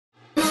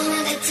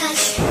wanna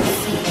touch your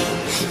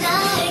feet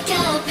like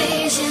a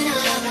vision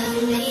of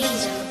an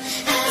angel,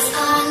 as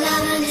our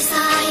love and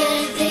desire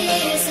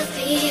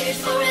disappeared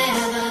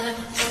forever.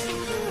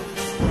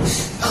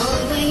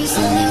 Always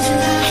only to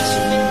like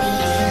you need.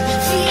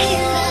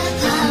 Feel the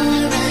power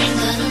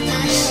and the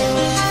passion.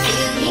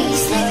 Feel me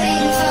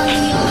slipping from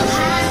your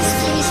hands.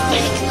 Please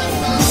break my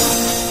phone.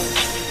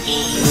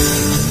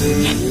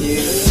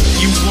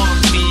 You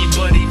want me,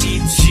 but it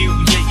needs you.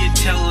 Yeah, you're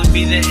telling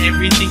me that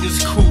everything is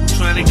cool.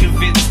 Trying to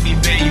convince me,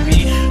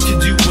 baby, to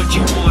do what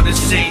you wanna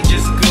say.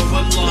 Just go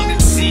along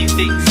and see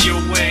things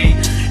your way.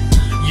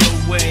 Your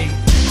way.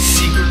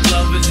 Secret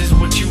lovers is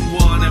what you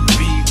wanna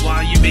be.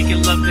 While you're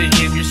making love to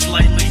him, you're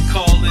slightly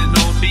calling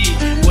on me.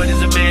 What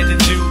is a man to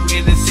do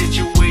in a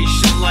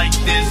situation like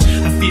this?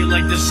 I feel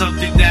like there's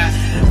something that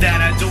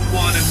I don't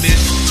wanna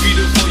miss.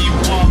 Beautiful you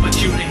are, but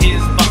you're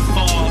his by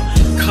far.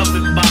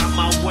 Coming by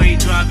my way,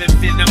 driving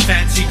in a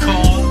fancy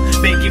car,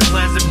 making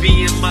plans to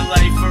be in my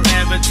life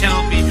forever.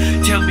 Tell me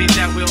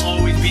that we'll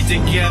always be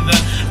together.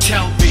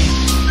 Tell me.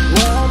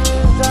 What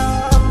is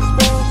I'm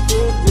supposed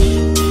to do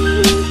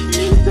if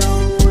you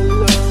don't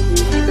love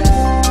me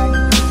back?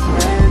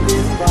 And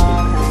if I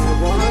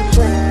have one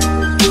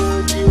chance,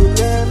 would you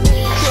let me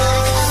go?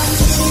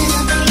 I'm in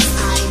a place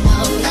I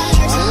know that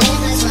our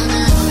time has run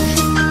out.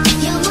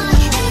 You're my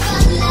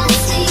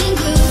everlasting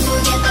groove.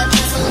 Forget the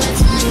past, all the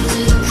time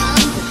to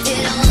come.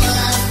 It all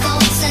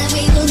unfolds and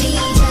we will meet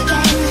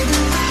again.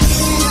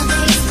 In a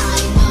place I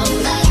know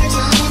that our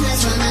time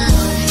has run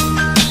out.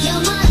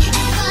 You're my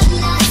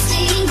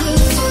everlasting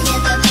groove.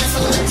 Forget the past,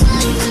 all the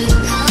time to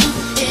come.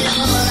 It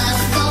all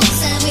unfolds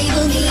and we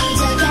will meet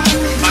again.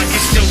 I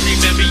can still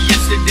remember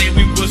yesterday,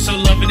 we were so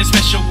loved in a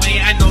special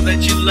way. I know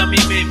that you love me,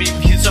 baby,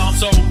 it's all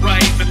so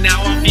right. But now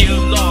I feel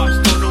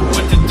lost, don't know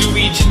what to do.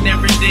 Each and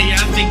every day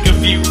I think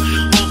of you,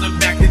 holding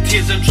back the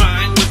tears, I'm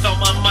trying with all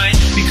my might.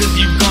 Because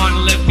you've gone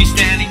and left me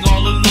standing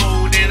all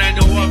alone. And I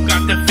know I've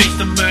got to face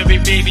the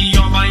mermaid, baby,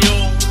 on my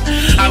own.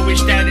 I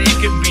wish that it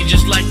could be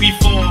just like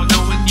before,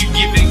 knowing you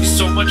giving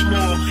so much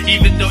more.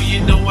 Even though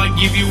you know I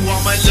give you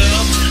all my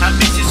love, I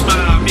miss your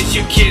smile, I miss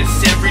your kiss.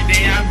 Every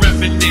day I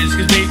reminisce,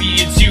 cause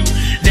baby it's you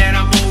that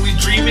I'm always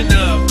dreaming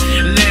of.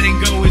 Letting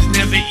go is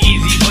never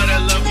easy, but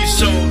I love you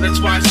so. That's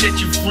why I set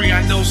you free.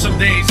 I know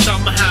someday,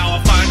 somehow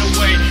I'll find a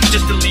way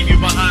just to leave you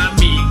behind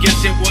me.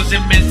 Guess it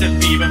wasn't meant to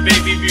be, but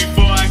baby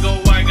before I go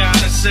I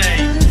gotta say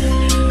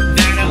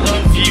that I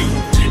love you.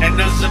 And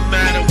doesn't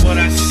matter what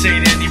I say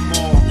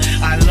anymore,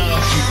 I love you.